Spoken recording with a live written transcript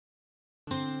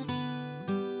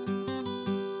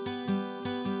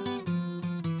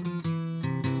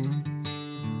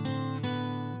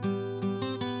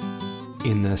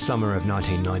In the summer of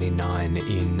 1999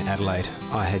 in Adelaide,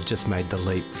 I had just made the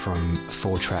leap from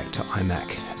 4-track to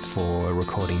iMac for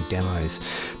recording demos,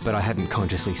 but I hadn't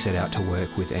consciously set out to work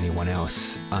with anyone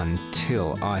else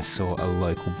until I saw a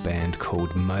local band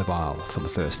called Mobile for the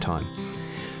first time.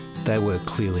 They were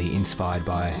clearly inspired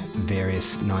by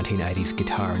various 1980s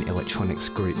guitar and electronics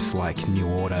groups like New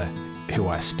Order, who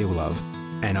I still love,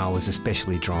 and I was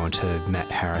especially drawn to Matt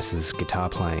Harris's guitar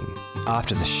playing.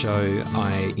 After the show,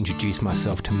 I introduced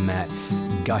myself to Matt,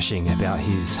 gushing about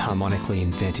his harmonically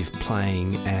inventive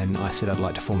playing, and I said I'd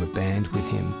like to form a band with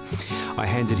him. I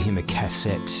handed him a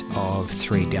cassette of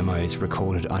 3 demos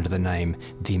recorded under the name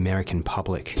The American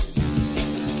Public.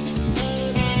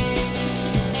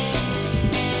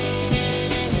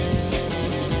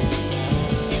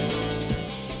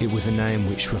 It was a name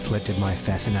which reflected my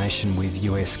fascination with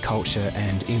US culture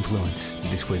and influence.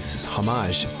 This was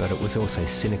homage, but it was also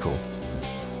cynical.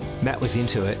 Matt was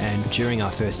into it, and during our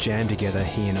first jam together,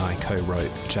 he and I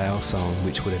co-wrote Jail Song,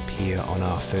 which would appear on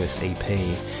our first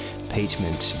EP,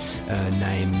 Peachment, a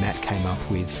name Matt came up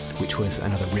with, which was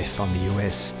another riff on the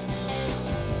US.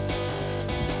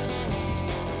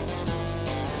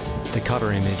 The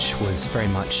cover image was very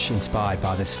much inspired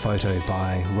by this photo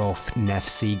by Rolf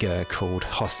Nafziger called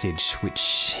Hostage,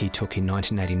 which he took in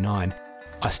 1989.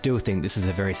 I still think this is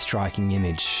a very striking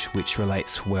image, which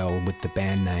relates well with the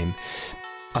band name.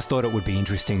 I thought it would be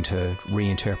interesting to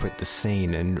reinterpret the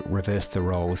scene and reverse the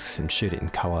roles and shoot it in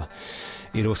colour.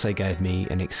 It also gave me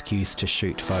an excuse to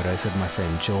shoot photos of my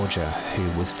friend Georgia, who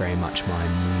was very much my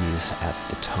muse at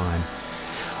the time.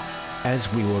 As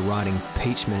we were writing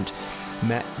Peachment,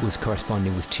 Matt was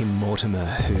corresponding with Tim Mortimer,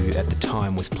 who at the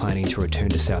time was planning to return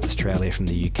to South Australia from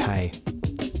the UK.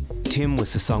 Tim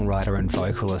was the songwriter and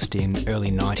vocalist in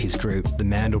early 90s group the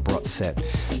Mandelbrot Set,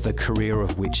 the career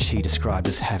of which he described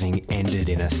as having ended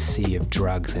in a sea of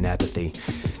drugs and apathy.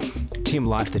 Tim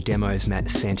liked the demos Matt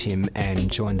sent him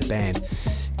and joined the band.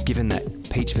 Given that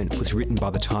Peachment was written by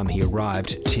the time he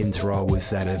arrived, Tim's role was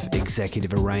that of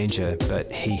executive arranger,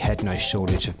 but he had no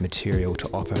shortage of material to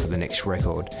offer for the next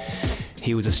record.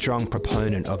 He was a strong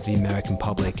proponent of the American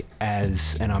Public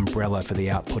as an umbrella for the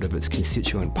output of its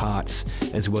constituent parts,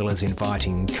 as well as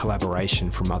inviting collaboration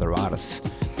from other artists.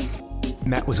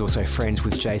 Matt was also friends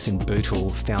with Jason Bootle,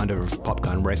 founder of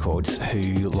Popgun Records, who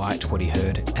liked what he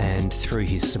heard and threw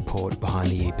his support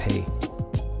behind the EP.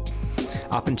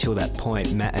 Up until that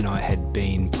point, Matt and I had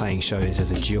been playing shows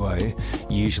as a duo,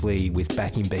 usually with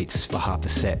backing beats for half the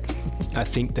set. I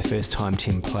think the first time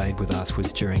Tim played with us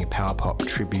was during a power pop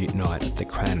tribute night at the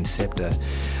Crown and Sceptre.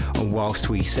 And whilst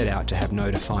we set out to have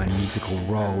no defined musical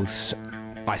roles,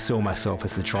 I saw myself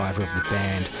as the driver of the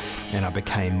band, and I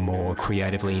became more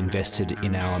creatively invested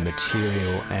in our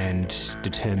material and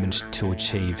determined to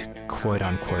achieve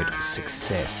quote-unquote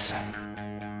success.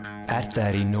 At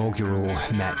that inaugural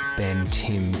Matt, Ben,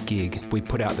 Tim gig, we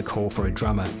put out the call for a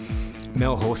drummer.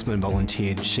 Mel Horsman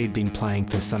volunteered. She'd been playing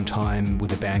for some time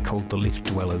with a band called the Lift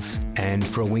Dwellers, and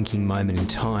for a winking moment in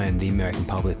time, the American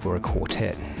Public were a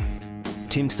quartet.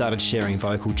 Tim started sharing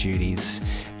vocal duties,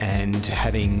 and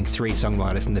having 3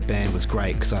 songwriters in the band was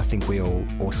great because I think we all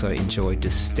also enjoyed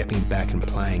just stepping back and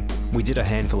playing. We did a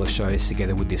handful of shows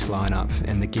together with this lineup,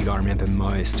 and the gig I remember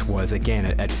most was again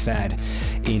at Fad,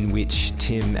 in which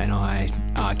Tim and I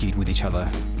argued with each other,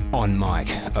 on mic,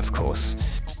 of course.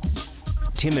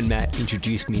 Tim and Matt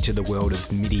introduced me to the world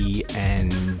of MIDI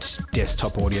and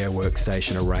desktop audio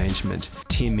workstation arrangement.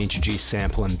 Tim introduced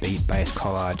sample and beat-based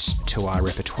collage to our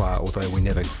repertoire, although we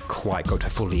never quite got to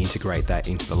fully integrate that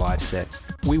into the live set.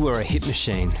 We were a hit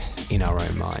machine in our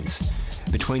own minds.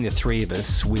 Between the 3 of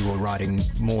us, we were writing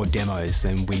more demos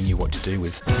than we knew what to do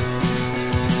with.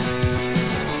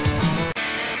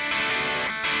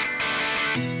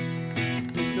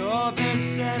 It's all been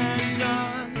said and done.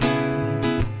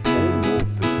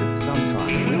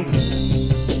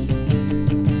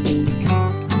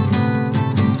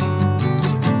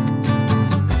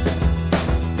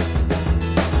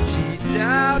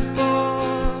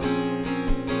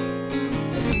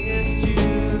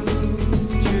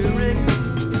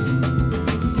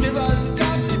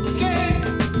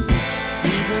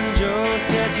 Even Joe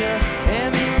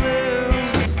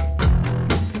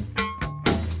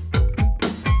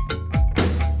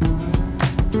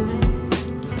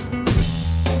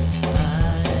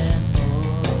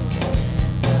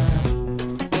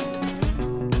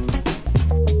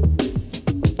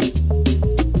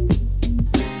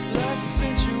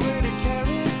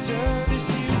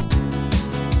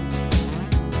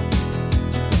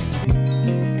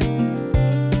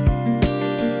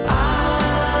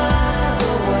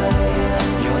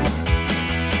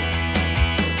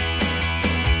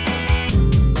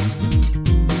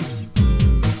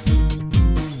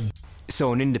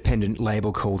So an independent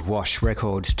label called Wash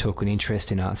Records took an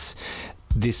interest in us.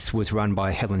 This was run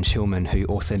by Helen Chilman, who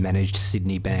also managed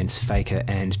Sydney bands Faker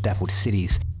and Dappled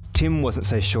Cities. Tim wasn't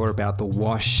so sure about the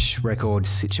Wash Records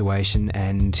situation,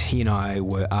 and he and I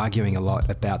were arguing a lot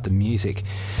about the music.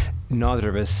 Neither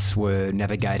of us were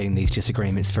navigating these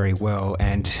disagreements very well,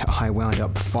 and I wound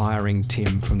up firing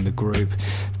Tim from the group,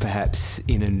 perhaps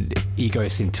in an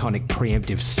egosyntonic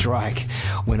preemptive strike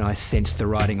when I sensed the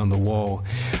writing on the wall.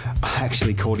 I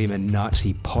actually called him a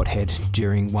Nazi pothead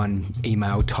during one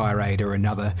email tirade or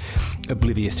another,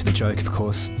 oblivious to the joke, of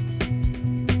course.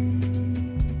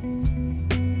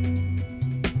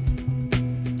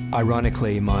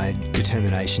 Ironically, my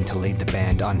determination to lead the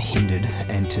band unhindered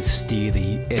and to steer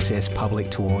the SS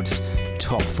public towards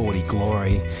top 40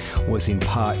 glory was in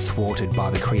part thwarted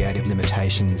by the creative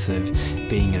limitations of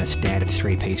being in a standard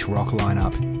three-piece rock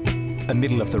lineup. A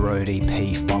middle-of-the-road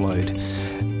EP followed.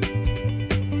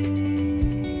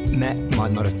 Matt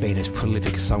might not have been as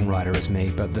prolific a songwriter as me,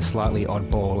 but the slightly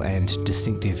oddball and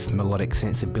distinctive melodic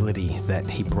sensibility that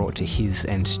he brought to his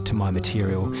and to my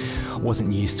material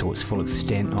wasn't used to its full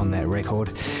extent on that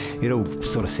record. It all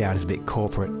sort of sounded a bit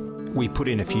corporate. We put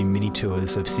in a few mini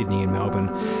tours of Sydney and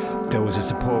Melbourne. There was a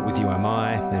support with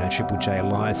UMI and a Triple J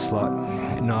live slot,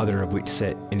 neither of which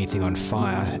set anything on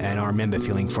fire, and I remember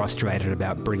feeling frustrated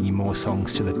about bringing more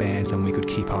songs to the band than we could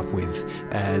keep up with,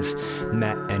 as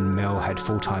Matt and Mel had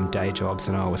full-time day jobs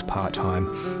and I was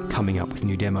part-time, coming up with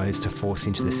new demos to force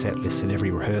into the set list at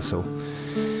every rehearsal.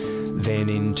 Then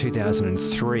in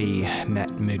 2003,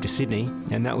 Matt moved to Sydney,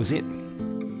 and that was it.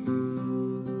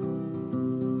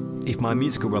 If my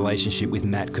musical relationship with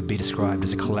Matt could be described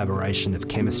as a collaboration of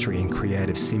chemistry and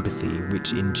creative sympathy,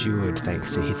 which endured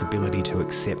thanks to his ability to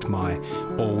accept my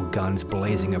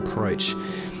all-guns-blazing approach,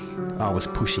 I was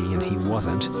pushy and he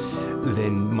wasn't,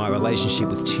 then my relationship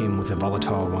with Tim was a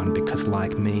volatile one because,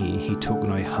 like me, he took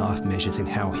no half measures in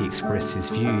how he expressed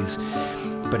his views,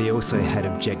 but he also had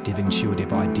objective,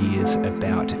 intuitive ideas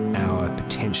about our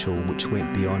potential which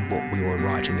went beyond what we were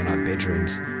writing in our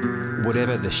bedrooms.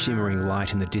 Whatever the shimmering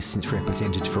light in the distance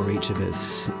represented for each of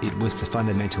us, it was the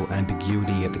fundamental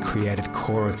ambiguity at the creative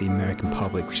core of the American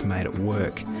public which made it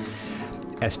work.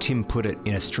 As Tim put it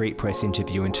in a Street Press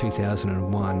interview in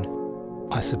 2001,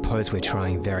 I suppose we're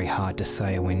trying very hard to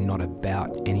say we're not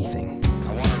about anything.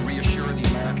 I